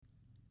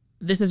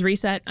This is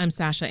Reset. I'm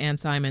Sasha Ann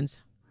Simons.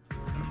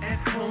 I'm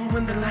at home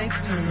when the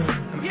lights turn on.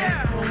 I'm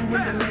at home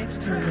when the lights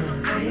turn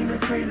on. I ain't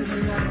afraid of the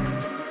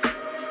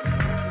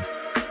light.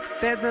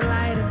 There's a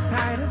light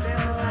inside us.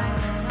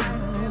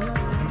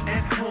 I'm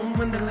at home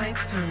when the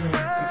lights turn on. I'm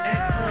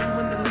at home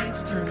when the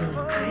lights turn on.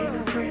 I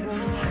ain't afraid of the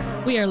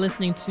light. We are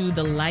listening to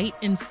The Light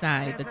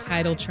Inside, the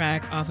title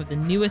track off of the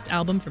newest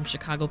album from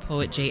Chicago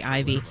poet Jay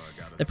Ivey.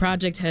 The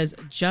project has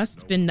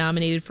just been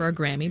nominated for a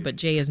Grammy, but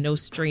Jay is no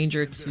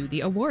stranger to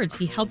the awards.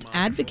 He helped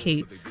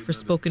advocate for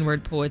spoken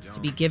word poets to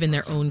be given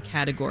their own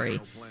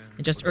category.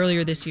 And just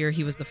earlier this year,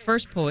 he was the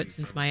first poet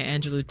since Maya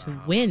Angelou to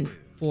win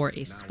for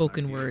a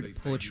spoken word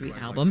poetry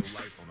album.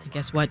 And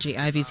guess what? Jay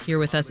Ivey's here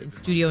with us in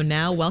studio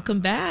now.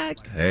 Welcome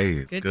back. Hey,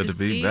 it's good to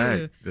be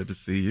back. Good to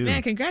see you.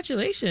 Man,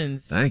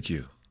 congratulations. Thank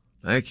you.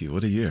 Thank you.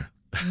 What a year.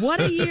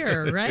 What a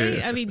year,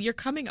 right? I mean, you're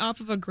coming off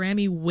of a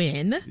Grammy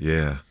win.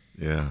 Yeah.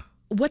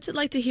 What's it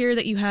like to hear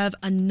that you have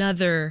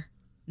another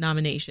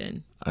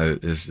nomination?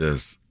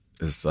 The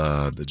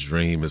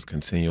dream is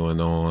continuing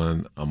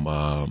on.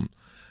 I'm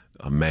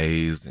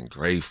amazed and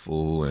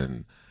grateful,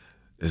 and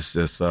it's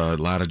just a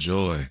lot of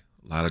joy,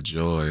 a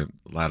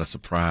lot of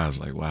surprise.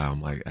 Like, wow,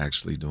 I'm like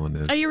actually doing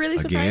this. Are you really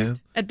again?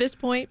 Surprised at this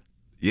point?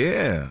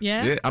 Yeah.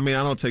 I mean,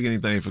 I don't take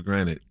anything for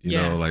granted. You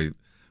know, like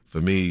for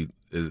me,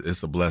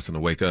 it's a blessing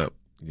to wake up,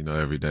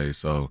 every day.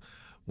 So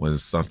when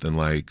something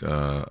like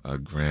a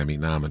Grammy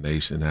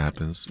nomination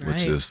happens,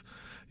 which is,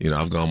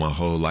 I've gone my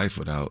whole life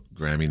without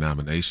Grammy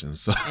nominations.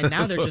 So, and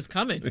now they're just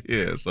coming.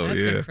 Yeah, That's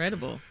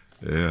incredible.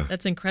 Yeah.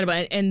 That's incredible.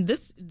 And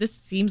this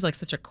seems like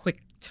such a quick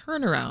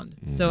turnaround.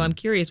 Mm-hmm. So I'm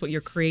curious what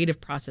your creative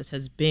process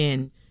has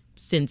been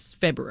since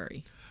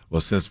February.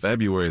 Well, since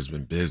February, it's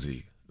been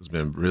busy. It's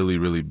been really,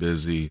 really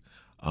busy.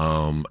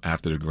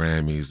 After the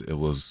Grammys, it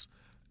was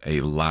a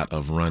lot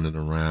of running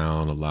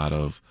around, a lot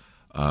of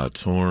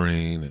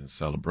touring and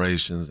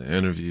celebrations and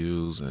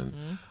interviews. And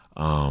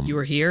you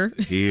were here?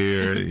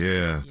 Here,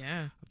 yeah.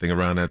 Yeah. I think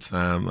around that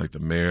time, like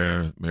the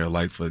Mayor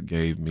Lightfoot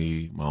gave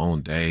me my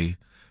own day.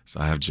 So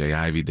I have Jay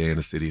Ivey Day in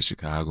the city of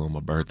Chicago on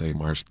my birthday,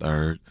 March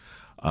 3rd.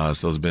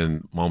 So it's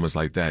been moments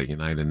like that,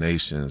 United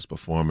Nations,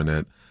 performing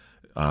at,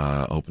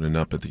 opening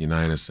up at the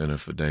United Center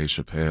for Dave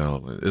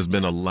Chappelle. It's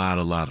been a lot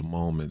of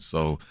moments.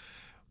 So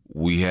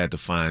we had to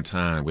find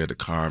time. We had to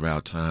carve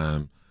out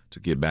time to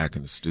get back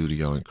in the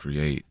studio and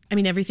create. I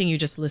mean, everything you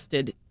just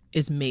listed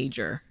is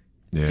major.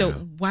 Yeah. So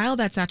while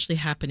that's actually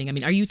happening, I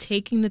mean, are you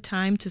taking the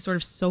time to sort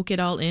of soak it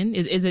all in?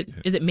 Is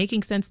it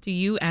making sense to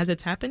you as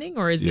it's happening,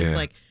 or is this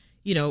like,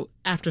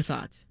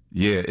 afterthought?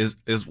 Yeah, it's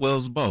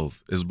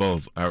both. It's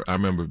both. I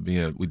remember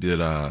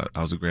I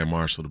was a Grand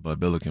Marshal of the Bud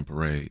Billiken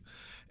Parade,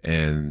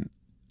 and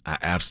I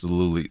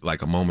absolutely,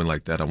 like a moment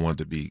like that, I wanted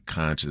to be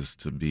conscious,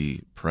 to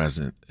be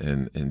present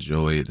and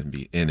enjoy it and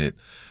be in it.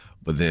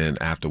 But then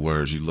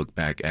afterwards, you look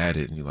back at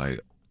it and you're like,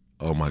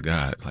 oh my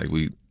God, like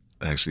we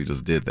actually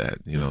just did that,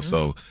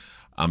 So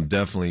I'm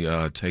definitely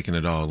taking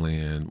it all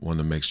in, want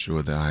to make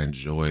sure that I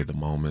enjoy the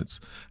moments.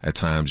 At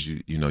times,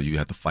 you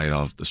have to fight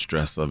off the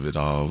stress of it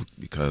all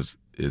because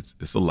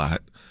it's a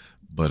lot.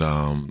 But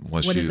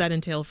what does that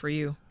entail for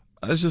you?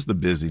 It's just the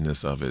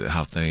busyness of it,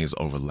 how things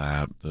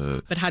overlap.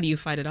 But how do you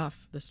fight it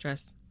off, the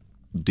stress?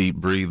 Deep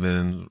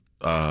breathing,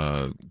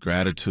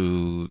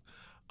 gratitude,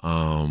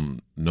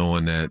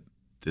 knowing that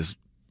this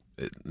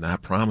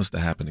not promised to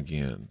happen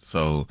again.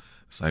 So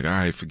it's like, all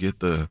right, forget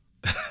the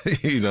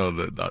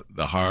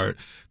the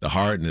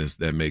hardness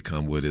that may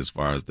come with it as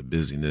far as the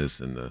busyness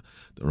and the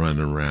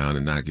running around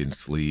and not getting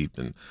sleep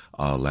and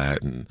all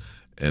that, and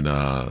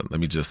let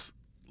me just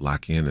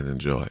lock in and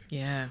enjoy.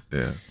 Yeah.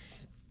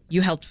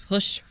 You helped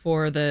push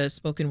for the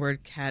spoken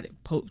word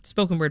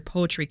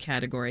poetry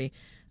category.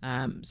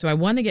 So I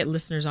want to get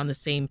listeners on the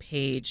same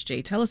page.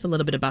 Jay, tell us a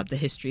little bit about the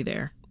history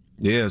there.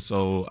 Yeah,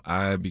 so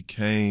I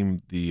became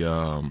the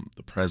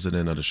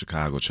president of the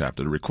Chicago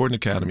chapter. The Recording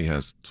Academy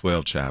has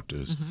 12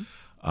 chapters.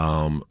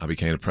 Mm-hmm. I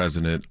became the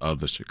president of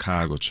the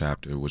Chicago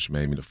chapter, which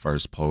made me the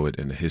first poet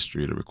in the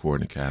history of the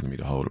Recording Academy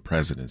to hold a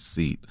president's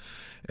seat.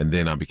 And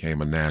then I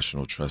became a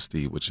national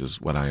trustee, which is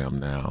what I am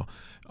now.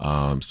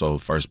 So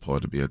first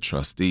poet to be a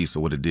trustee. So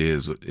what it did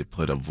is it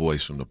put a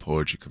voice from the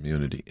poetry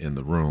community in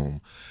the room.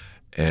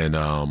 And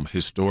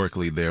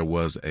historically, there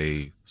was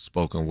a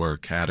spoken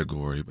word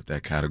category, but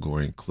that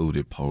category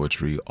included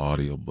poetry,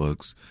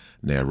 audiobooks,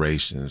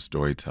 narration,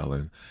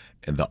 storytelling.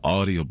 And the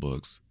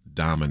audiobooks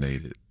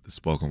dominated the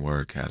spoken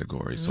word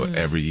category. So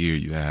every year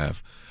you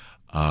have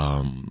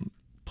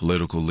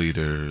political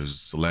leaders,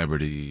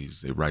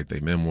 celebrities, they write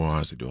their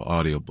memoirs, they do an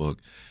audiobook,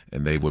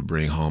 and they would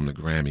bring home the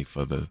Grammy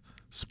for the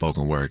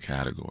spoken word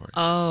category.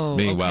 Oh,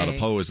 Meanwhile, okay. the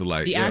poets are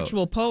like... The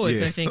actual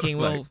poets are thinking,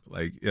 well...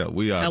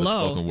 we are the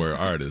spoken word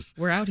artists.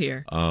 We're out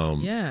here.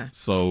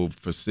 So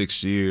for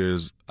 6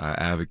 years, I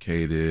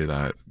advocated,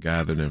 I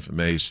gathered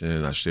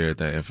information, I shared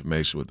that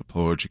information with the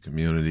poetry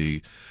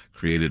community,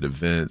 created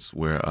events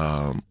where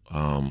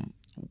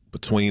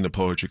between the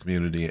poetry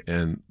community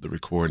and the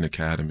Recording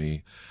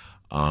Academy,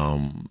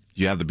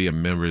 You have to be a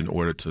member in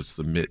order to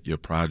submit your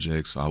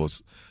projects. So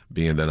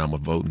being that I'm a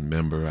voting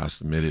member, I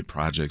submitted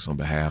projects on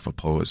behalf of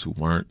poets who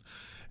weren't.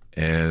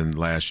 And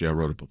last year I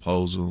wrote a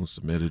proposal,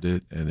 submitted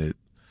it, and it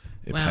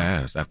Wow.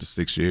 passed. After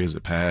 6 years,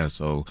 it passed.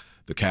 So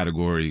the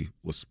category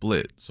was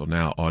split. So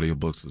now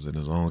audiobooks is in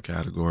its own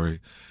category,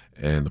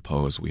 and the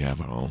poets, we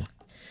have our own.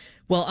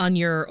 Well, on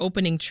your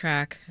opening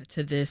track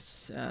to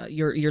this,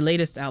 your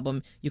latest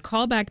album, you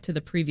call back to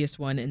the previous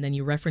one, and then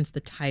you reference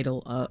the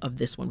title of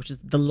this one, which is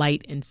 "The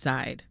Light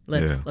Inside."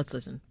 Let's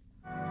listen.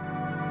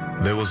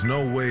 There was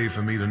no way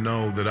for me to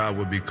know that I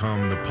would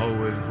become the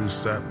poet who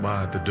sat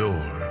by the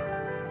door,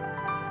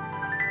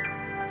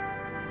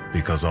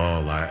 because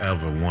all I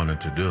ever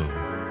wanted to do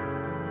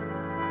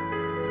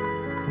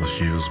was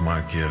use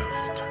my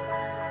gift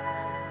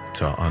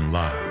to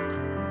unlock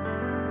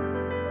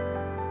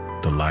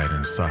the light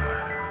inside.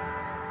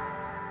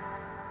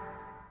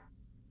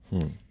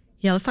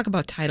 Yeah, let's talk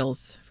about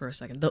titles for a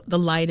second. The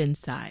Light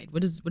Inside.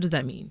 What does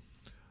that mean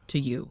to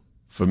you?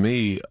 For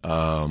me,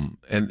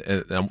 and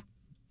I'm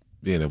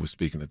being able to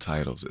speak in the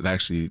titles, it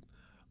actually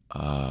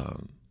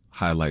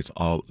highlights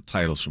all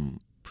titles from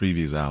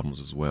previous albums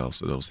as well.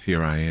 So those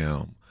 "Here I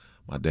Am,"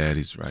 my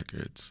daddy's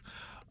records,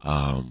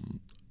 "The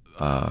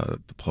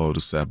Poet Who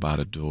Sat by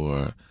the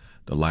Door,"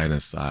 "The Light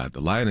Inside."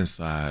 "The Light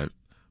Inside"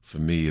 for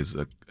me is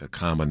a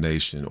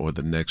combination or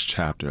the next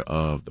chapter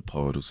of "The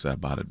Poet Who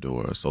Sat by the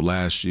Door." So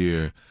last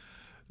year,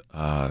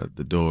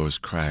 the door was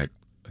cracked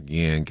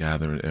again,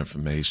 gathering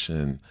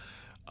information,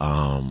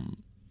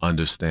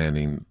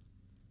 understanding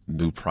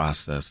new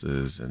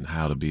processes and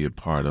how to be a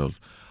part of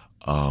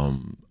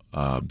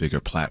bigger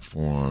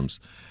platforms.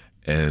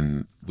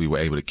 And we were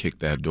able to kick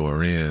that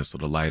door in. So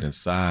the light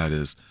inside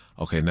is,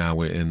 okay, now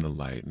we're in the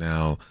light.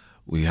 Now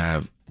we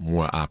have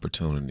more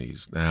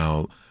opportunities.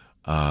 Now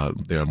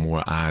there are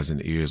more eyes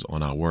and ears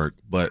on our work.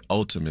 But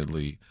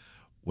ultimately,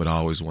 what I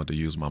always wanted to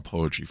use my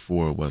poetry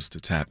for was to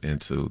tap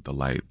into the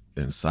light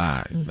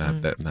inside.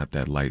 Mm-hmm. Not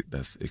that light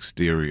that's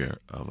exterior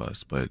of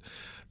us, but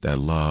that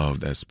love,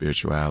 that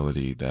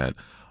spirituality, that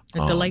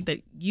the light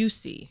that you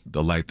see.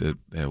 The light that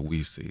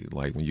we see.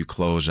 Like when you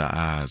close your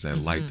eyes, that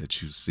light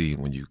that you see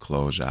when you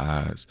close your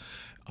eyes.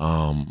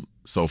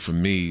 So for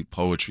me,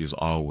 poetry has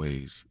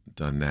always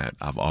done that.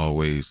 I've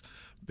always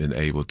been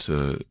able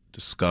to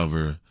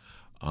discover,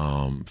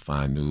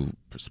 find new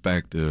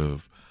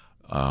perspective,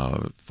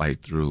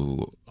 fight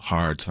through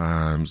hard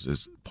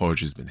times.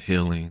 Poetry's been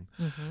healing.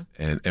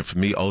 And for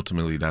me,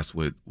 ultimately, that's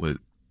what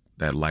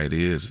that light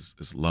is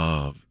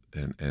love.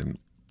 And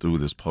through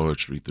this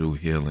poetry, through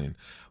healing,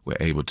 we're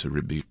able to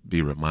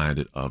be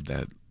reminded of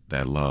that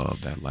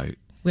love, that light.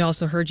 We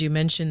also heard you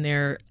mention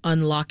there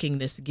unlocking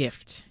this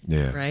gift.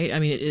 Yeah. Right? I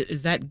mean,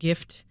 is that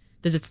gift,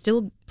 does it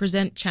still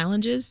present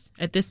challenges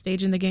at this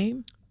stage in the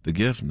game? The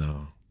gift,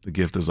 no. The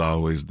gift is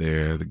always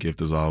there. The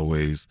gift is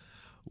always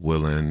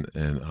willing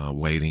and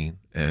waiting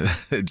and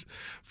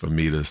for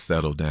me to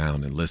settle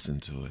down and listen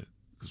to it.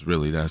 Because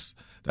really that's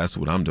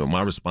what I'm doing.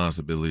 My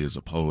responsibility as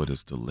a poet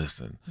is to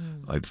listen.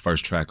 Like the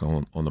first track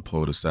on The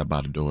Poet Who Sat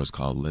by the Door is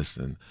called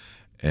Listen.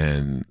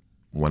 And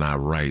when I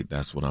write,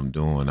 that's what I'm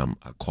doing. I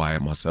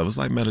quiet myself. It's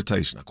like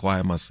meditation. I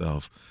quiet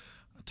myself.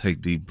 I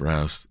take deep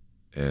breaths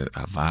and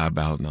I vibe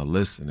out and I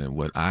listen. And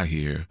what I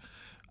hear,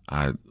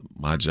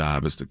 my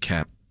job is to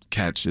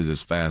catch it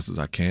as fast as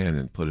I can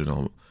and put it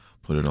on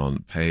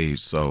the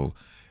page. So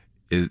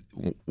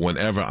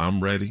whenever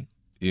I'm ready,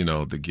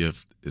 the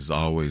gift is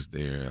always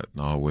there and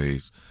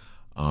always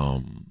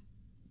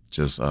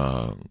just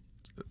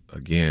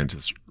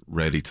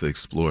ready to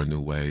explore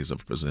new ways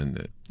of presenting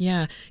it.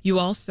 Yeah. You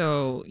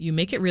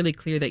make it really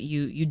clear that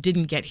you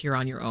didn't get here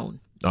on your own.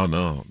 Oh,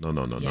 no.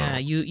 Yeah,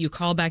 you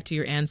call back to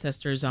your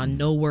ancestors on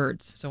no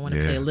words. So I want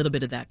to play a little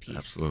bit of that piece.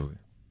 Absolutely.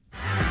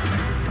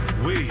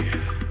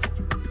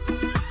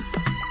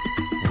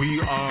 We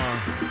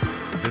are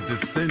the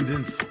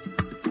descendants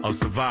of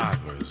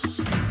survivors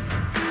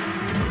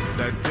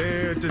that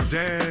dared to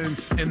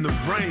dance in the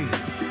rain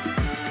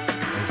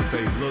as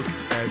they looked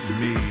at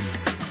me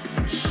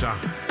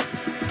shine.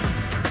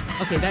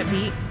 Okay, that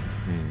beat.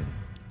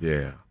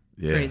 Yeah.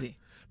 Crazy.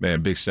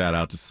 Man, big shout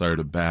out to Sir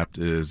the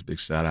Baptist. Big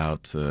shout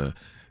out to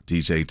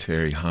DJ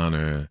Terry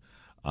Hunter.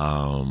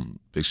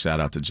 Big shout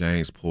out to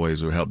James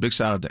Poyser. Big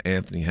shout out to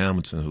Anthony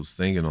Hamilton, who's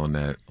singing on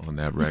that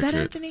record. Is that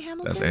Anthony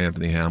Hamilton? That's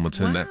Anthony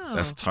Hamilton. Wow.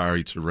 That's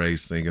Tari Teray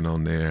singing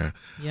on there.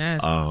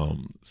 Yes.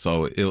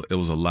 So it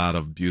was a lot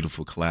of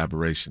beautiful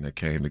collaboration that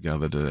came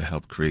together to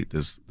help create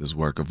this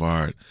work of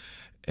art.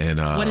 And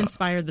what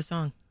inspired the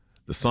song?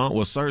 The song,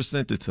 well, Sir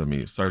sent it to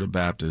me. Sir the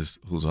Baptist,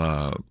 who's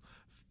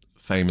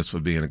famous for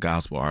being a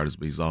gospel artist,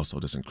 but he's also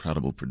this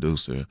incredible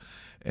producer.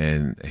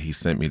 And he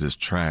sent me this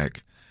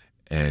track.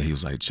 And he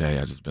was like, Jay,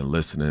 I just been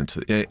listening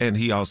to, and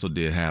he also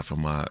did half of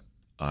my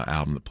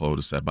album, The Poet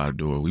Who Sat by the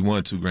Door. We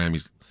won 2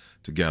 Grammys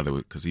together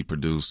because he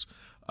produced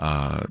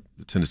the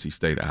Tennessee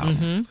State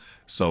album.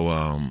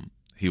 So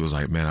he was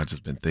like, man, I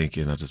just been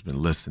thinking, I just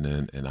been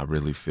listening, and I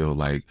really feel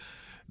like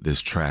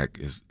this track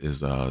is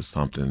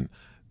something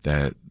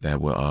that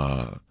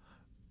will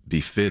be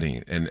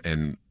fitting.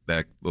 And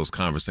those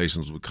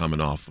conversations were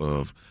coming off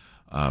of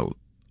the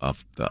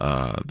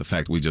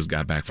fact that we just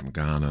got back from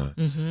Ghana,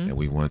 and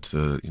we went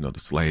to the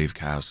slave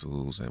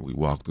castles, and we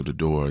walked through the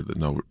door, the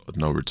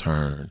no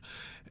return.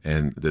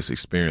 And this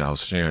experience, I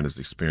was sharing this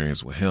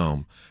experience with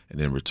him,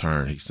 and in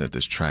return, he sent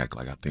this track.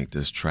 Like, I think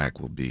this track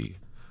will be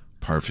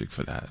perfect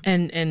for that.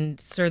 And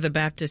Sir the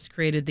Baptist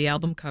created the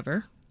album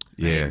cover.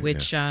 Yeah, right,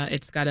 which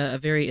it's got a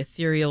very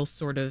ethereal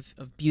sort of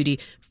beauty.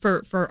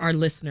 For our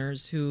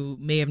listeners who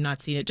may have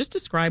not seen it, just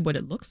describe what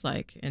it looks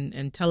like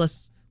and tell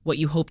us what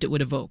you hoped it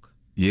would evoke.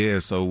 Yeah,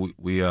 so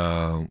we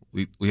had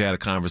a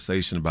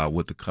conversation about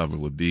what the cover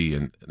would be,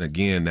 and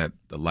again, that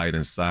the light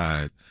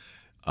inside.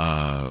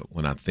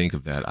 When I think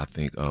of that, I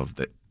think of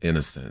the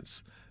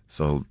innocence.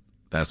 So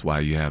that's why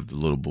you have the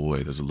little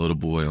boy. There's a little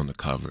boy on the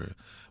cover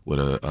with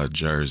a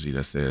jersey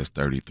that says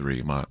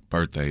 33. My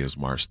birthday is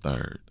March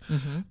 3rd.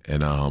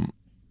 And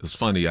it's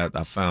funny, I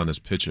found this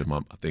picture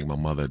I think my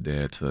mother and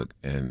dad took,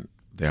 and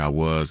there I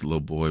was, a little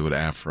boy with an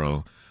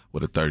afro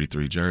with a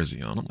 33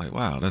 jersey on. I'm like,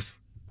 wow, that's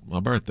my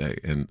birthday.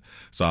 And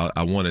so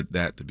I wanted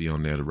that to be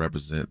on there to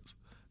represent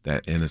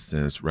that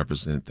innocence,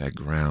 represent that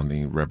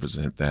grounding,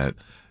 represent that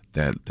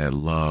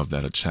love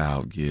that a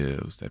child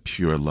gives, that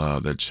pure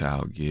love that a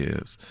child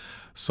gives.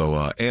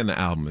 So, and the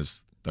album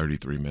is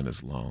 33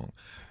 minutes long.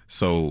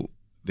 So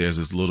there's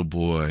this little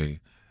boy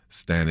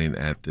standing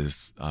at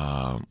this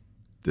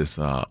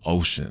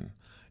ocean,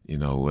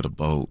 with a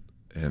boat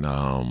and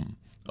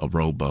a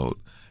rowboat.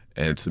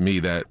 And to me,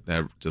 that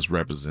just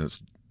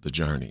represents the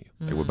journey.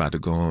 Like, we're about to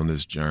go on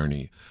this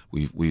journey.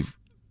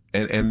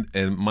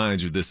 And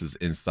mind you, this is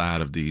inside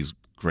of these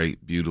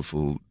great,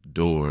 beautiful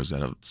doors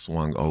that have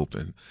swung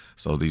open.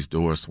 So these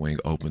doors swing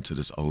open to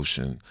this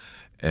ocean.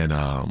 And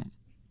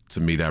to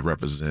me, that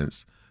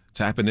represents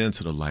tapping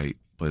into the light.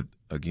 But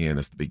again,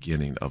 it's the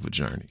beginning of a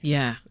journey.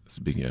 Yeah. It's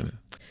the beginning.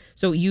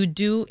 So you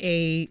do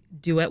a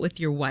duet with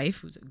your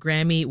wife, who's a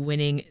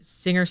Grammy-winning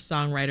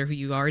singer-songwriter who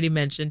you already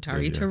mentioned,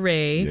 Tari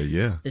Teray.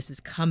 Yeah. This is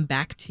Come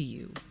Back to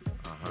You.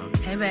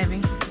 Hey, baby.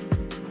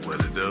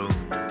 What it do?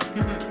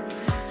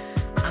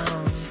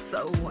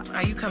 So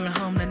are you coming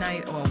home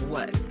tonight or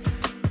what?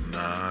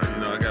 Nah,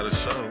 I got a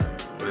show.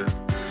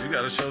 You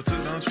got a show too,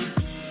 don't you?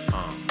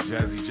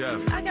 Jazzy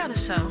Jeff. I got a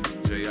show,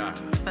 J.I.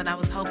 but I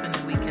was hoping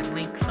that we could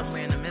link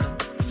somewhere in the middle.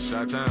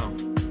 Chi-Town.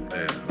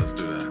 Yeah, let's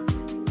do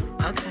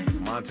that. Okay.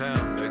 My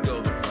town, they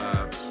go the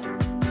vibes.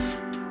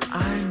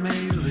 I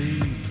may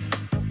leave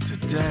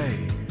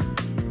today,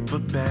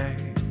 but babe.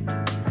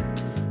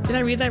 Did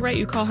I read that right?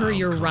 You call her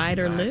your ride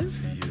or live?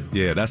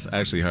 Yeah, that's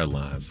actually her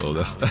line. So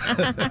that's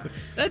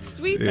That's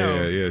sweet,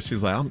 though. yeah.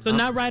 She's like, I'm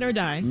not ride or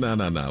die.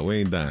 No, we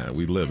ain't dying.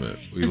 We living.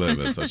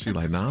 So she's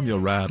like, nah, I'm your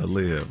ride or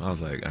live. I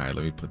was like, all right,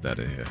 let me put that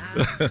in here.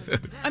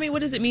 I mean, what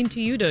does it mean to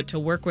you to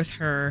work with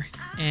her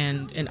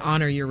and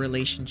honor your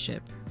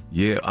relationship?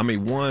 Yeah, I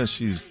mean, one,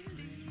 she's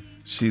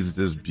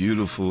this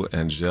beautiful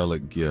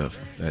angelic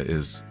gift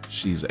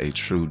she's a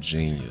true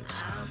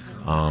genius.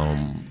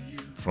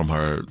 From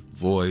her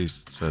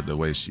voice to the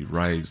way she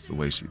writes, the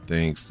way she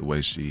thinks, the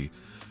way she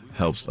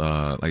helps,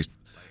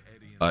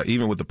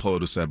 even with The Poet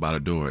Who Sat by the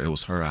Door, it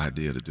was her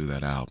idea to do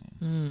that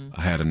album.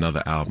 I had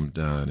another album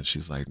done, and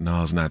she's like,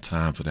 no, it's not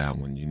time for that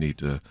one. You need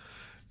to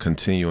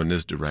continue in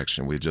this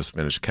direction. We just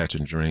finished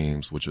Catching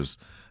Dreams, which was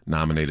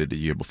nominated the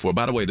year before.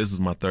 By the way, this is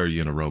my third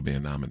year in a row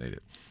being nominated.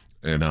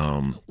 And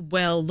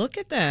well, look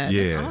at that.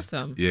 Yeah, that's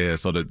awesome. Yeah,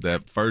 so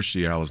that first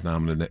year I was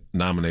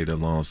nominated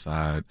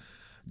alongside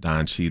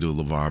Don Cheadle,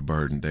 LeVar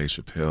Burton, Dave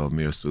Chappelle,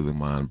 Mir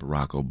Suleiman,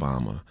 Barack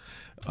Obama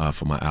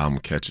for my album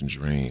Catching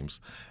Dreams.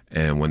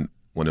 And when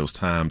it was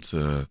time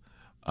to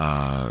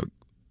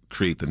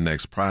create the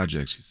next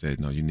project, she said,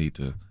 no, you need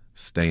to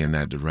stay in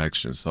that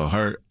direction. So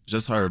her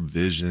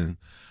vision,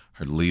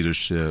 her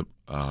leadership,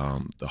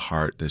 the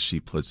heart that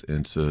she puts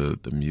into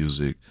the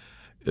music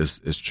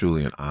is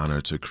truly an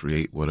honor to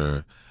create with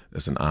her.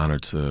 It's an honor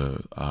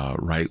to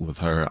write with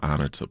her,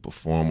 honor to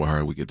perform with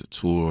her. We get to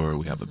tour.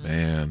 We have a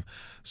band.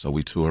 So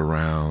we tour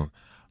around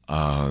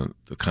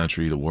the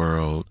country, the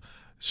world.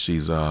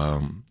 She's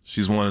one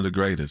of the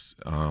greatest.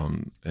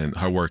 And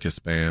her work has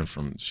spanned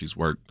from, she's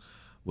worked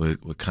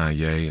with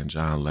Kanye and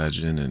John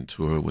Legend and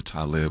toured with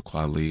Talib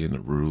Kweli and The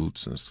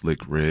Roots and Slick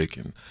Rick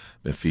and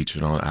been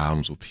featured on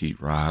albums with Pete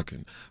Rock.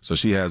 And so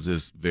she has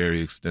this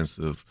very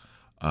extensive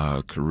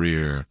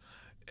career,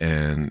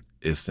 and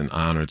it's an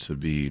honor to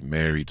be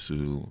married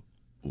to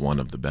one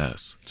of the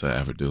best to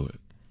ever do it.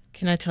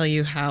 Can I tell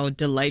you how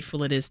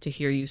delightful it is to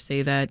hear you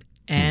say that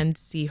and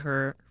see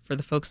her, for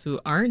the folks who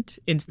aren't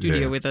in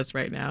studio with us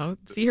right now,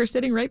 see her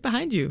sitting right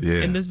behind you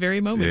in this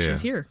very moment.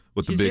 She's here.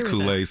 With the big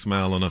Kool-Aid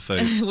smile on her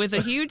face. With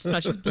a huge smile.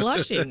 She's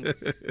blushing.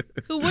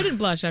 Who wouldn't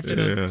blush after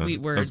those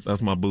sweet words?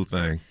 That's my boo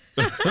thing.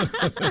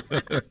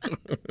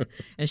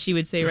 And she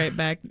would say right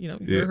back,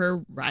 you're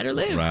her ride or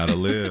live. Ride or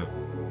live.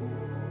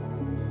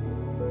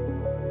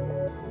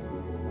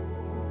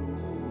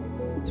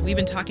 So we've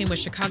been talking with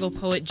Chicago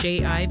poet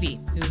Jay Ivey,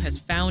 who has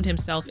found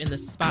himself in the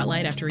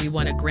spotlight after he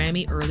won a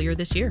Grammy earlier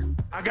this year.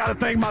 I got to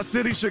thank my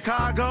city,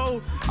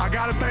 Chicago. I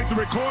got to thank the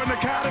Recording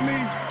Academy.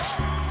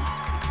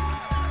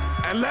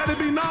 And let it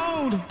be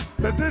known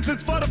that this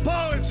is for the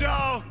poets,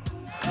 y'all.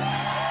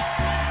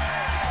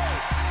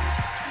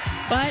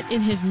 But in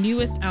his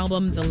newest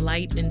album, The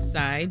Light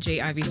Inside,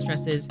 Jay Ivy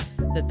stresses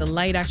that the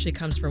light actually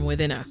comes from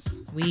within us.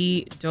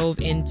 We dove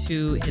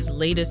into his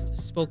latest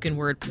spoken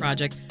word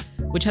project,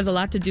 which has a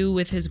lot to do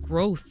with his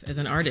growth as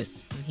an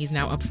artist. And he's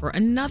now up for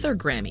another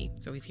Grammy.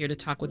 So he's here to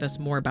talk with us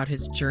more about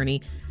his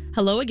journey.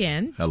 Hello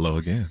again. Hello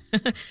again.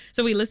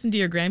 So we listened to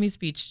your Grammy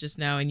speech just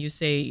now, and you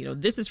say,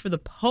 this is for the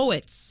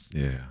poets.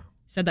 Yeah.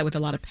 You said that with a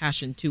lot of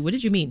passion, too. What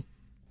did you mean?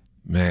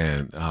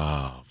 Man,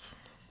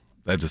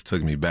 that just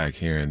took me back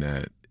hearing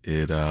that.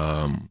 It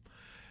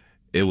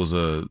was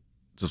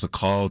just a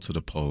call to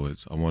the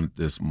poets. I wanted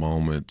this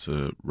moment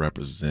to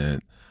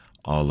represent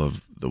all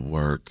of the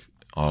work,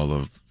 all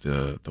of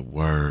the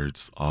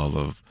words, all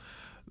of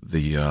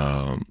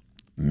the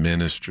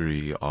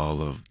ministry,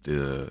 all of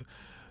the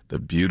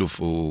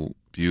beautiful,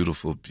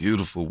 beautiful,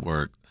 beautiful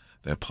work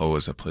that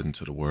poets have put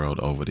into the world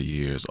over the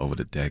years, over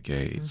the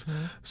decades.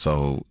 Mm-hmm.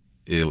 So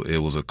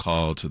it was a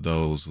call to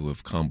those who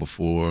have come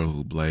before,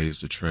 who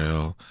blazed the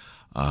trail,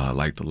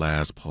 like the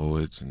last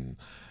poets and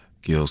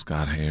Gil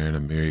Scott-Heron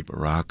and Mary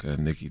Baraka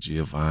and Nikki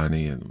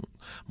Giovanni and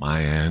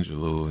Maya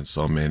Angelou and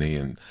so many,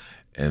 and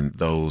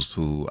those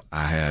who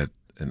I had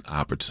an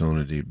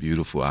opportunity,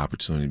 beautiful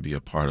opportunity, to be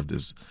a part of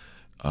this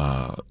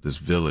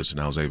village,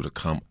 and I was able to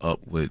come up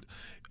with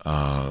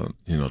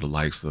the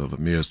likes of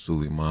Amir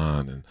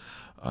Suleiman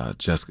and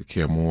Jessica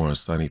Care Moore and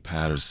Sonny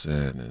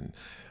Patterson and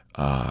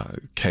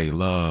K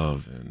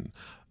Love and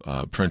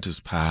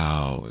Prentice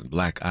Powell and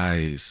Black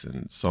Ice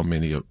and so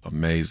many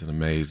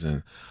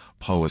amazing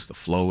poets, the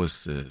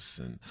Flowists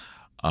and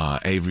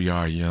Avery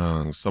R.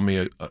 Young, so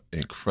many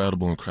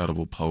incredible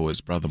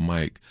poets, Brother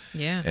Mike.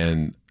 Yeah.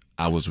 And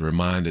I was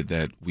reminded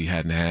that we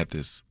hadn't had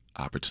this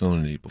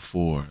opportunity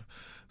before.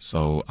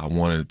 So I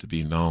wanted it to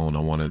be known. I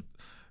wanted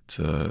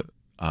to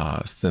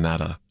send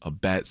out a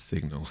bat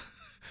signal.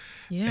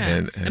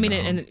 Yeah.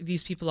 And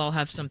these people all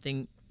have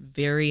something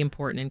very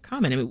important in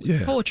common.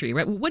 Poetry,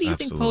 right? What do you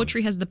think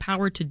poetry has the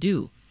power to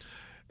do?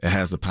 It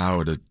has the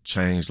power to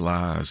change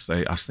lives.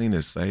 I've seen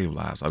it save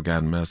lives. I've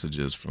gotten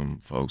messages from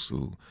folks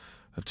who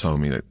have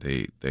told me that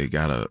they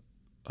got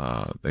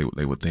they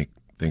were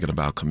thinking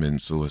about committing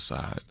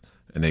suicide,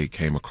 and they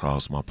came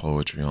across my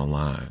poetry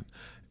online,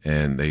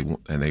 and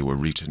they were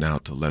reaching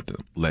out to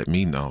let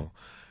me know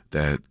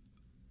that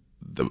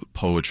the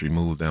poetry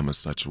moved them in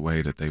such a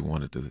way that they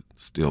wanted to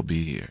still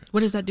be here. What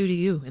does that do to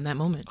you in that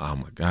moment? Oh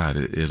my God!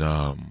 It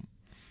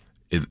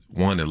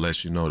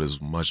lets you know there's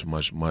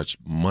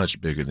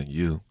much bigger than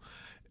you.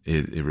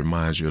 It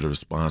reminds you of the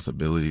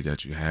responsibility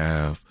that you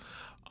have,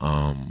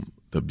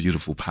 the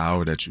beautiful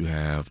power that you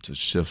have to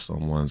shift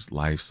someone's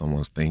life,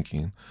 someone's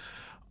thinking.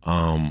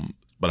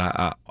 But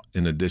I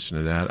in addition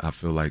to that, I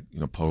feel like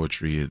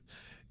poetry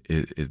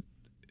it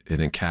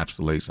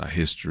encapsulates our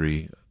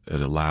history. It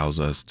allows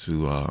us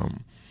to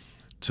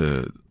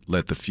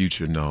let the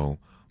future know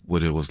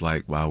what it was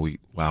like while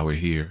we're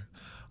here.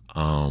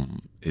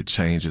 It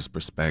changes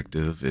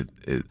perspective.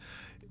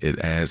 It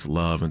adds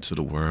love into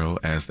the world,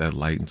 adds that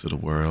light into the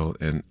world,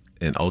 and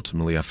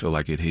ultimately I feel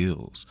like it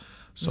heals.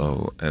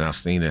 So, and I've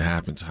seen it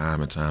happen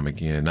time and time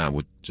again, not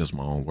with just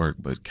my own work,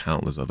 but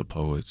countless other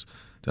poets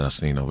that I've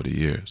seen over the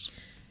years.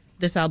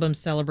 This album's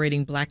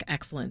celebrating Black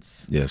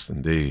excellence. Yes,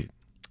 indeed.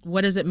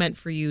 What has it meant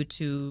for you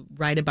to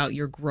write about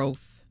your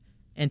growth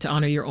and to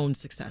honor your own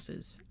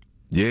successes?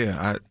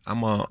 Yeah,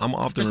 I'm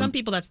often. For some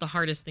people, that's the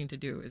hardest thing to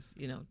do is,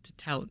 to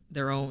tout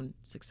their own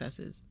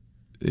successes.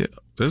 Yeah,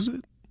 is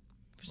it?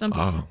 For some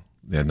people. Oh,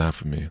 yeah, not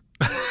for me.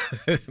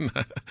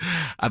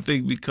 I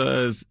think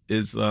because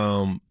it's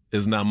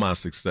not my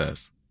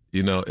success.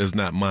 It's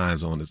not mine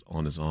on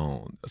its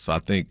own. So I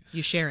think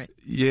you share it.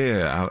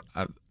 Yeah,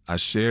 I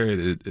share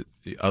it.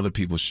 Other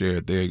people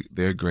share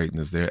their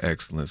greatness, their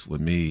excellence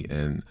with me,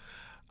 and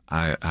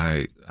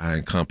I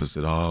encompass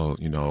it all.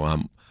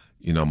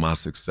 My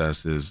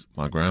success is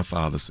my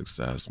grandfather's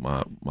success,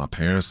 my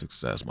parents'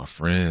 success, my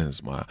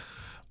friends, my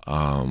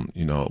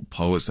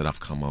poets that I've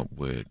come up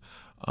with,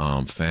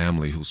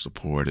 family who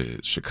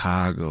supported,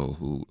 Chicago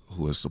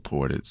who has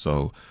supported.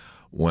 So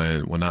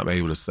when I'm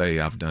able to say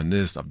I've done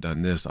this, I've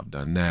done this, I've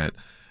done that,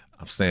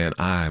 I'm saying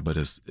but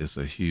it's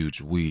a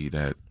huge we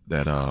that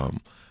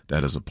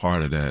is a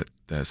part of that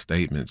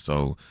statement.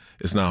 So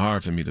it's not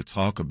hard for me to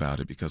talk about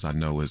it because I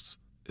know it's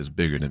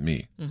bigger than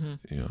me.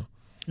 Mm-hmm.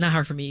 Not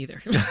hard for me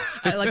either.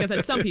 Like I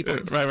said, some people.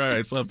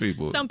 Right. Some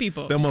people. Some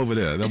people. Them over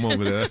there.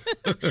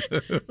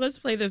 Let's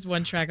play this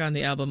one track on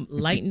the album,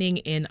 Lightning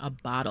in a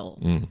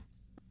Bottle.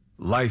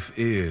 Life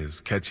is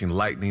catching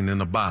lightning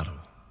in a bottle.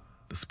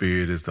 The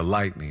spirit is the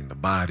lightning, the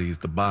body is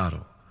the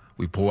bottle.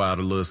 We pour out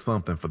a little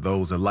something for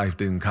those that life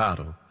didn't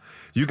coddle.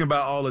 You can buy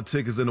all the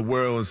tickets in the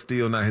world and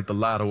still not hit the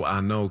lotto. I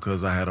know,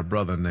 cause I had a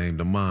brother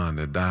named Amon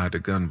that died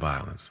of gun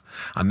violence.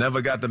 I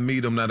never got to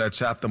meet him. Now that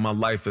chapter of my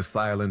life is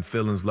silent.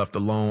 Feelings left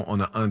alone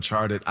on an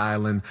uncharted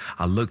island.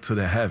 I look to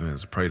the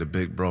heavens, pray to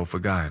big bro for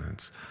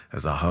guidance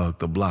as I hug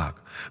the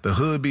block. The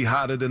hood be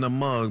hotter than a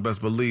mug,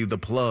 best believe the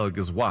plug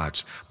is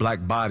watch.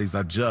 Black bodies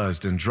are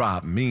judged and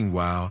dropped.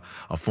 Meanwhile,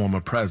 a former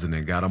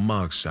president got a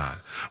mug shot.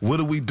 What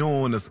are we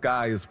doing? The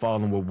sky is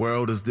falling. What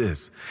world is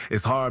this?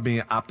 It's hard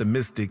being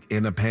optimistic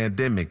in a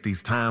pandemic.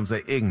 These times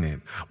are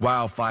ignorant.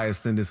 Wildfires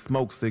sending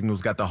smoke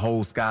signals got the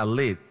whole sky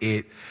lit.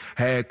 It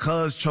had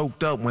cuz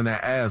choked up when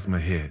that asthma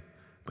hit,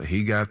 but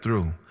he got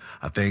through.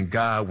 I thank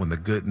God when the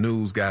good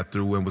news got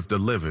through and was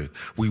delivered.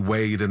 We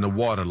wade in the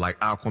water like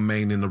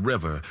Aquaman in the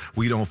river.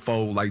 We don't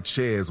fold like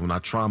chairs when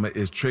our trauma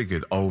is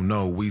triggered. Oh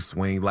no, we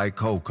swing like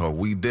Coco.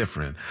 We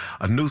different.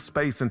 A new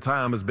space and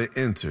time has been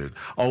entered.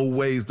 Old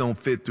ways don't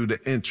fit through the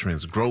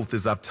entrance. Growth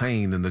is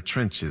obtained in the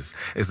trenches.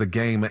 It's a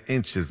game of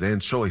inches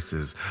and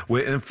choices.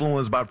 We're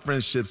influenced by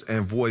friendships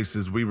and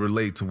voices. We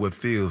relate to what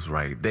feels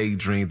right.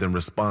 Daydream and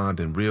respond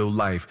in real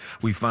life.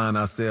 We find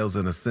ourselves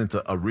in the center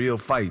of real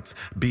fights.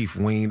 Beef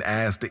weaned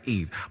ass to eat.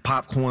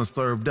 Popcorn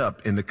served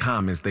up in the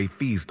comments. They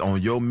feast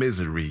on your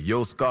misery,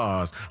 your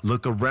scars.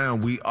 Look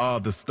around, we are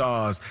the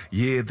stars.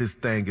 Yeah, this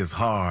thing is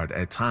hard.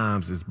 At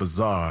times it's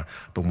bizarre.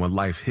 But when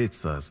life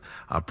hits us,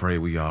 I pray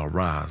we all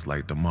rise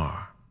like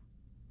Damar.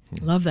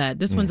 Love that.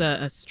 This one's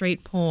a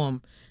straight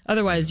poem.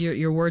 Otherwise,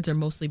 your words are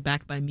mostly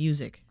backed by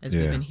music, as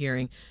we've been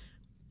hearing.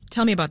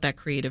 Tell me about that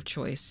creative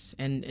choice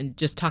and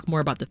just talk more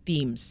about the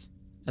themes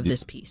of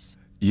this piece.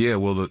 Yeah,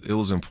 well, it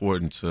was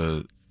important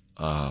to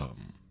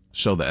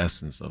show the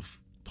essence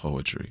of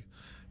poetry,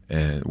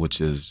 and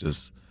which is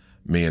just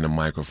me and the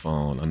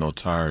microphone. I know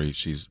Tari,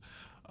 she's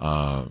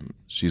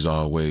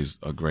always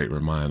a great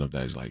reminder of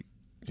that.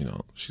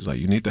 She's like,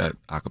 you need that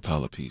a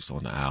cappella piece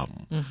on the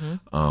album.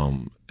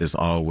 Mm-hmm. It's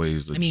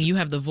always. You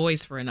have the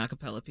voice for an a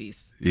cappella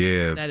piece.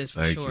 Yeah, that is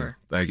for sure.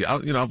 Thank you.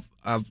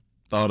 I've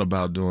thought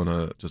about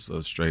doing just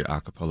a straight a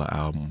cappella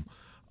album.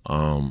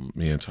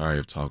 Me and Tari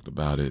have talked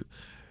about it.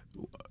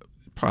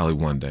 Probably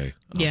one day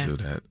I'll do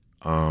that.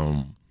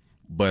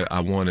 But I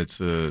wanted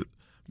to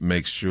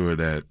make sure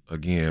that,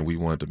 again, we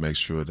wanted to make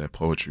sure that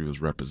poetry was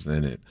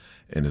represented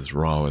in its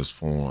rawest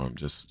form,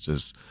 just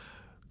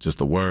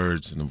the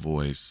words and the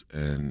voice.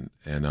 And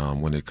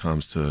when it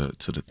comes to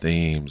the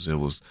themes, it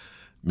was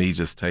me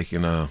just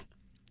taking a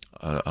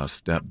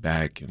step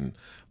back and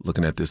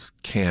looking at this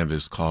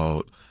canvas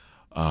called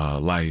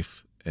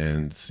life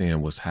and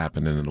seeing what's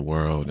happening in the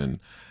world and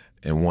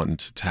wanting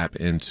to tap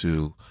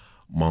into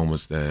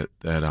moments that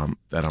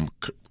I'm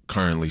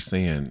currently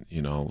seeing,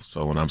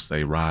 So when I'm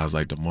say rise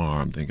like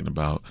Damar, I'm thinking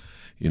about,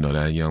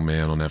 that young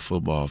man on that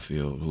football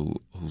field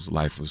whose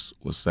life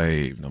was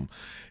saved. I'm,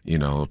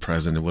 a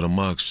president with a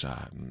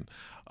mugshot. And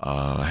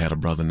I had a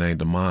brother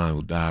named Amon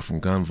who died from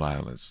gun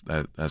violence.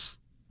 That's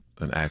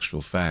an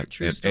actual fact.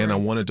 And I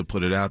wanted to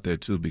put it out there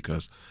too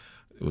because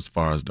as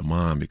far as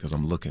Damon, because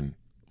I'm looking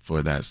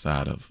for that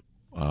side of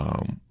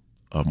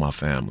my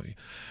family.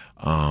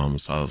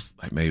 So I was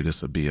like, maybe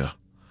this would be a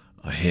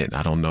hint.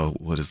 I don't know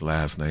what his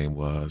last name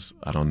was.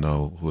 I don't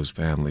know who his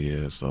family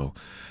is. So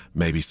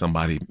maybe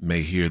somebody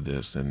may hear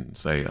this and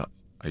say,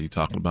 are you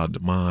talking about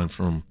Damon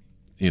from,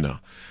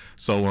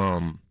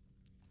 So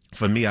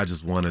for me, I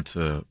just wanted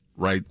to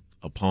write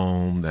a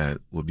poem that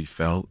would be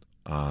felt,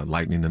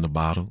 lightning in the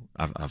bottle.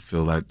 I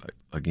feel like,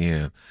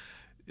 again,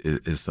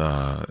 it's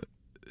a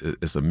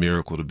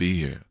miracle to be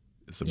here.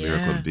 It's a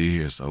miracle to be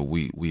here. So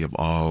we have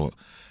all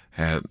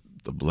had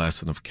the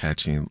blessing of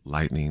catching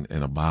lightning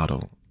in a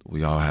bottle.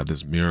 We all have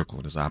this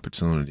miracle, this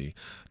opportunity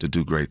to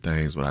do great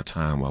things with our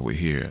time while we're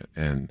here.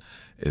 And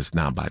it's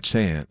not by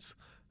chance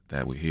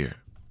that we're here.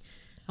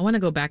 I want to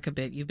go back a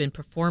bit. You've been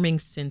performing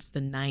since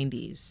the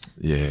 90s.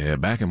 Yeah,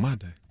 back in my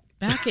day.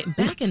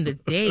 Back in the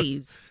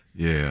days.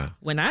 Yeah.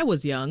 When I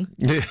was young.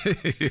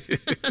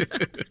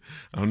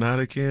 I'm not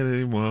a kid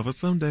anymore, but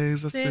some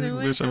days I still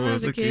wish I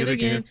was a kid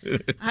again.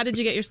 How did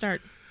you get your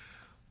start?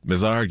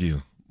 Ms.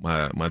 Argue,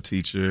 my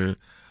teacher,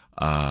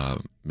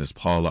 Miss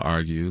Paula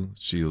Argue.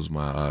 She was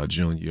my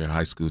junior year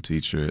high school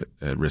teacher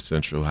at Riss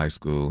Central High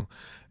School.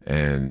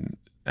 And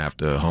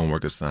after a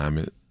homework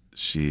assignment,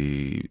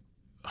 she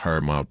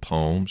heard my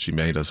poem. She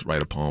made us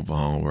write a poem for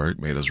homework,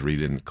 made us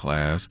read it in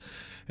class.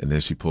 And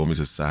then she pulled me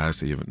to the side,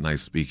 said, you have a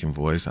nice speaking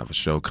voice. I have a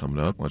show coming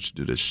up. Why don't you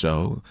do this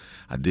show?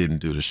 I didn't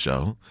do the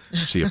show.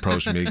 She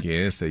approached me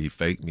again, said, you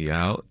faked me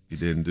out. You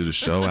didn't do the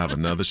show. I have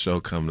another show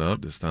coming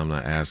up. This time I'm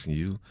not asking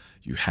you.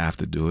 You have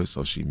to do it.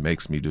 So she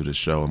makes me do the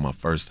show. And my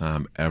first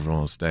time ever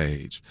on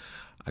stage,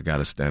 I got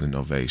a standing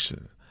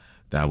ovation.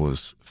 That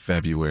was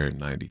February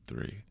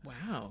 93.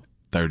 Wow.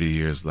 30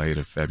 years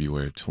later,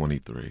 February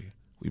 23,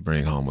 we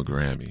bring home a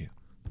Grammy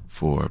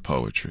for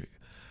poetry.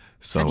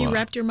 So have you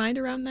wrapped your mind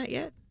around that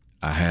yet?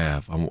 I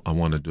have. I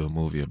want to do a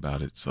movie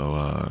about it.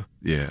 So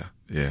yeah.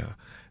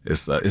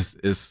 It's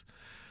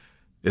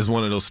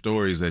one of those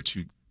stories that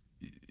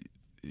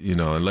you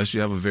know, unless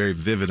you have a very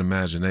vivid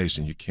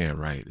imagination, you can't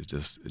write. It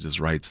just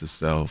writes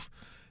itself.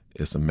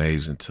 it's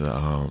amazing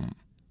to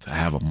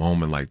have a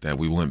moment like that.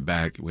 We went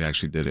back. We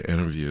actually did an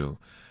interview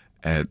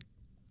at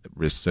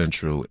Rich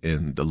Central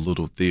in the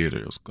Little Theater.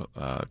 It was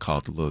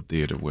called the Little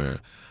Theater, where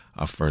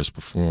I first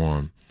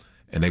performed,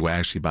 and they were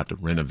actually about to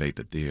renovate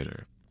the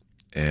theater.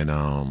 And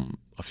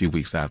a few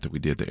weeks after we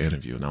did the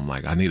interview, and I'm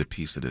like, I need a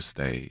piece of this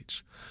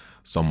stage.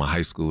 So my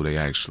high school, they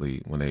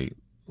actually, when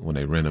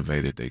they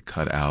renovated, they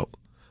cut out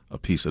a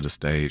piece of the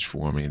stage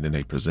for me, and then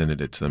they presented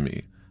it to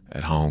me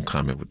at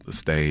homecoming with the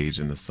stage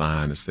and the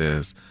sign that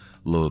says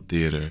Little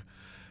Theater.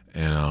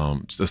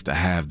 And just to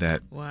have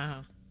that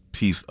Wow.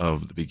 piece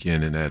of the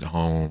beginning at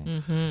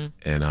home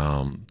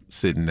and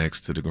sitting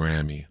next to the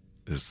Grammy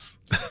is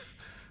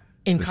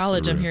In It's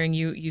college, I'm surreal. hearing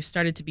you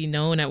started to be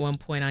known at one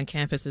point on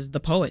campus as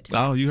the poet.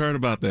 Oh, you heard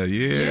about that?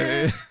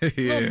 Yeah,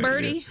 Little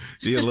birdie.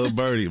 Yeah, little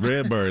birdie,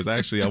 Redbirds.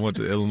 Actually, I went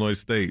to Illinois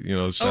State. You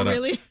know, shout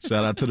really? out,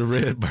 shout out to the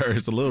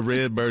Redbirds. A little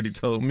red birdie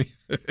told me.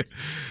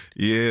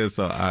 Yeah,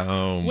 so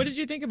I What did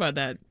you think about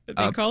that? That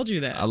they called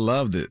you that? I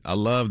loved it. I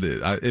loved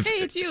it.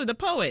 Hey, it's you, the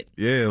poet.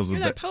 Yeah, it was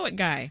You're a that poet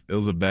guy. it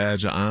was a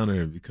badge of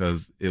honor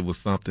because it was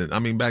something. I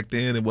mean, back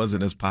then it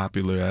wasn't as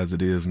popular as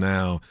it is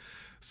now,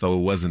 so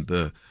it wasn't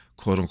the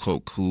quote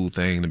unquote cool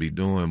thing to be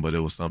doing, but it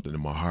was something in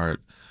my heart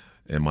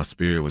and my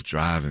spirit was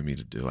driving me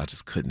to do. I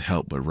just couldn't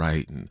help but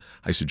write, and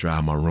I used to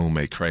drive my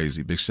roommate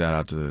crazy. Big shout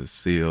out to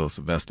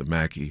Sylvester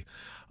Mackey.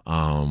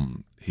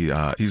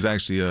 He's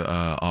actually a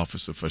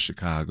officer for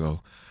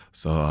Chicago,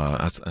 so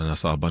I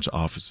saw a bunch of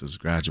officers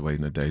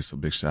graduating today. So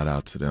big shout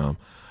out to them.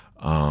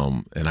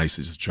 And I used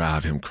to just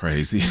drive him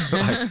crazy,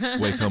 like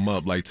wake him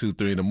up like 2,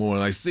 3 in the morning,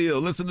 like Seal,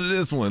 listen to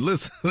this one,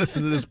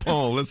 listen to this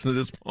poem, listen to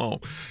this poem,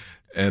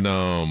 and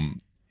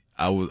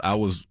I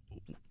was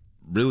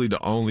really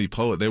the only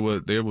poet. There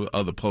were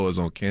other poets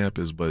on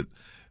campus, but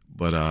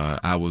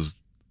I was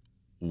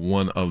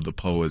one of the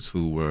poets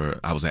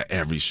I was at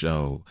every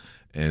show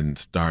and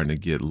starting to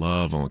get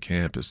love on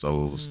campus.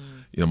 So it was,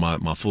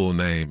 my full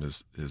name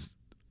is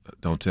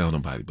don't tell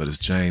nobody, but it's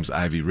James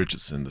Ivy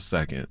Richardson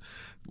II.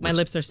 My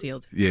lips are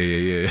sealed.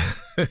 Yeah.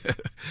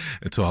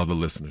 And to all the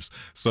listeners.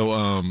 So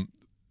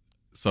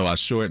I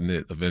shortened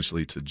it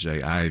eventually to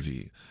J.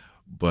 Ivy.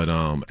 But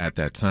at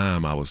that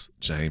time, I was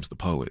James the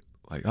Poet.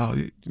 Like,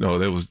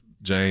 there was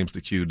James the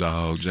Q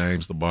Dog,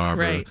 James the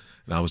Barber, Right.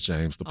 and I was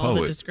James the All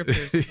the Poet.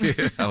 descriptors.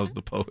 Yeah, I was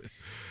the poet.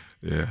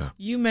 Yeah.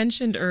 You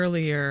mentioned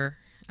earlier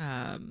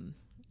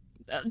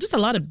just a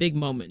lot of big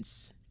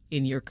moments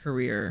in your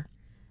career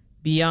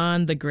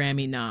beyond the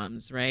Grammy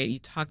noms, right? You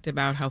talked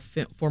about how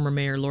former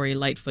Mayor Lori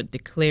Lightfoot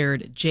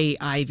declared J.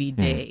 Ivy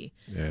Day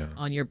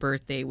on your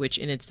birthday, which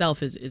in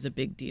itself is a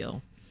big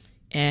deal.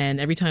 And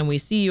every time we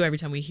see you, every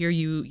time we hear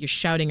you, you're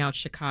shouting out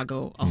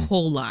Chicago a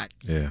whole lot.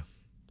 Yeah.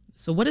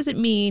 So what does it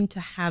mean to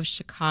have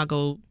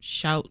Chicago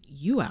shout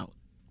you out?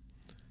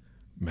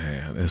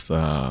 Man, it's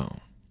that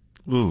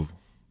one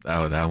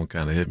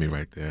kind of hit me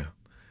right there.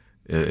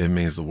 It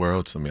means the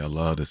world to me. I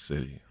love this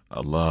city. I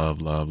love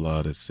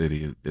this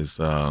city. It's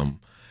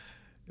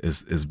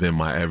been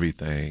my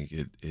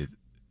everything.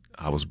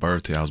 I was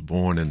birthed here. I was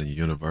born in the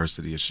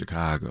University of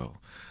Chicago.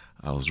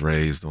 I was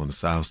raised on the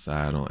South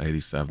Side on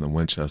 87th and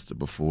Winchester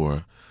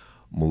before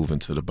moving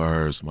to the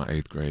Burbs my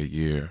 8th grade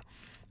year.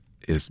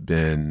 It's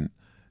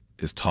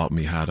taught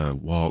me how to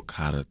walk,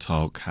 how to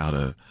talk, how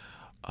to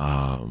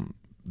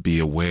be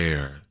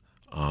aware,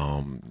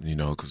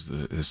 because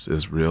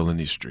it's real in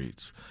these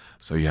streets.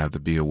 So you have to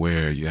be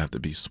aware, you have to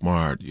be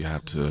smart, you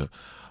have to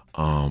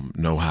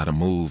know how to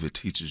move. It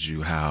teaches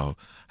you how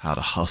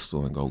to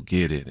hustle and go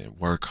get it and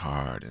work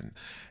hard, and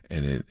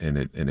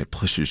it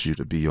pushes you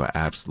to be your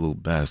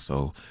absolute best.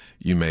 So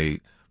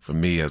for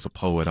me as a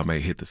poet, I may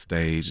hit the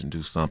stage and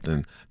do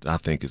something that I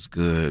think is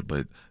good,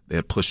 but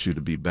they'll push you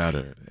to be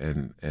better.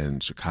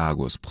 And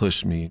Chicago has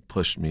pushed me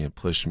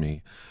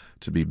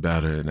to be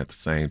better. And at the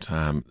same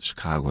time,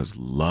 Chicago has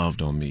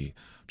loved on me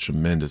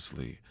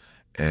tremendously.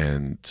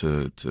 And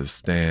to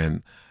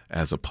stand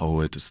as a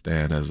poet, to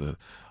stand as a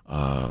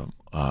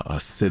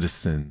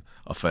citizen,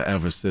 a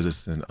forever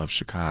citizen of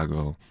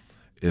Chicago,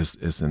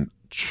 is a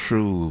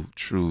true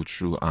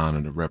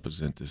honor to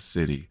represent this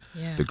city,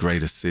 the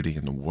greatest city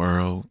in the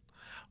world.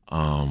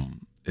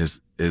 Is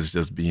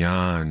just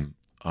beyond.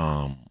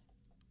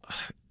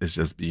 It's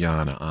just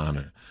beyond an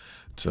honor.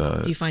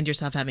 Do you find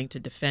yourself having to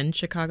defend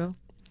Chicago?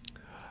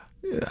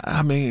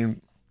 I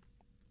mean,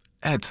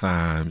 at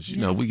times,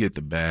 we get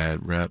the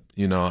bad rep.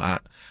 I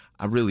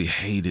really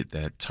hated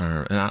that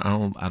term, and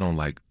I don't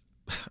like.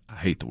 I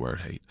hate the word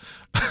hate,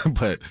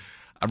 but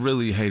I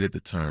really hated the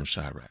term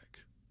Chirac.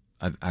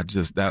 I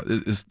just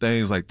it's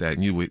things like that,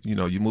 and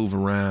you move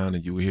around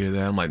and you hear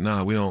that. I'm like,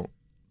 nah, we don't.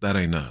 That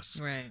ain't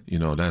us. Right.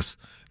 That's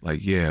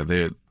like,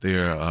 they're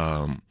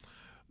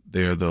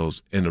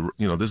those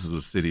this is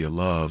a city of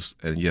loves,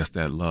 and yes,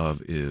 that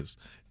love is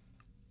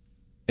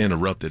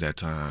interrupted at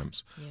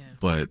times. Yeah.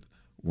 But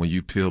when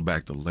you peel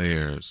back the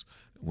layers,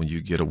 when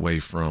you get away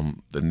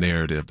from the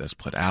narrative that's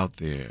put out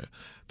there,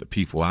 the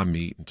people I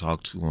meet and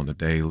talk to on the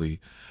daily,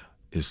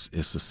 it's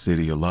a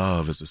city of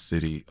love. It's a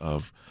city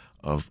of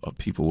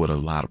people with a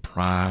lot of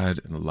pride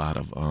and a lot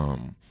of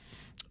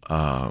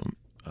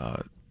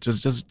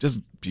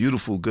just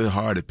beautiful,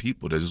 good-hearted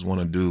people that just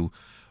want to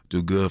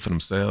do good for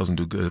themselves and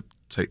do good,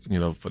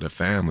 for their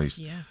families.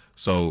 Yeah.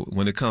 So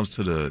when it comes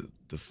to the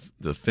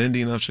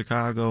defending of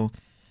Chicago,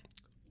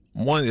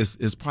 one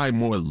is probably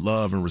more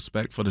love and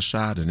respect for the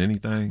shot than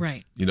anything.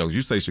 Right.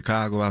 You say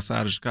Chicago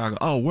outside of Chicago,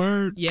 oh,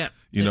 word. Yeah.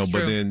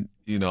 But then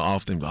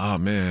often, oh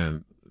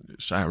man,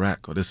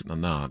 Chirac or this.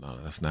 No,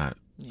 that's not.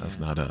 Yeah. That's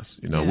not us.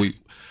 We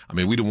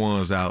the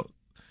ones out.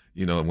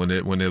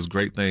 When there's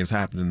great things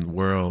happening in the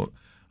world,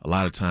 a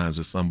lot of times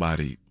it's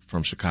somebody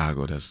from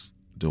Chicago that's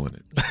doing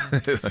it.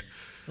 Yeah.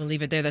 We'll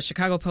leave it there. The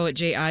Chicago poet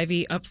Jay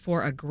Ivey up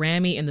for a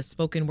Grammy in the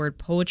spoken word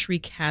poetry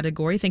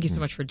category. Thank you so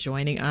much for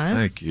joining us.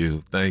 Thank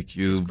you. This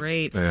is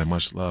great. Yeah,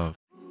 much love.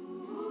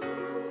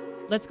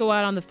 Let's go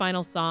out on the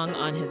final song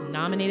on his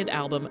nominated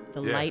album,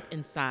 The Light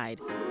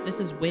Inside. This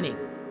is Winning.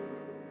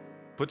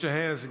 Put your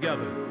hands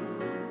together.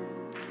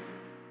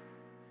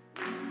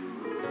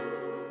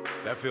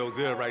 That feel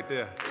good right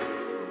there.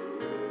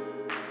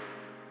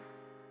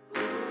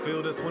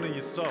 Feel this one in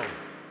your soul.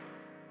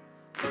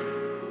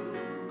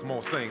 Come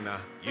on, sing now.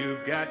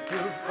 You've got to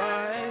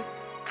fight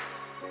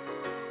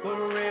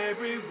for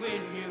every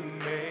win you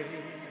make.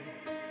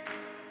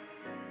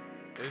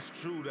 It's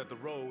true that the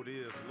road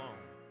is long.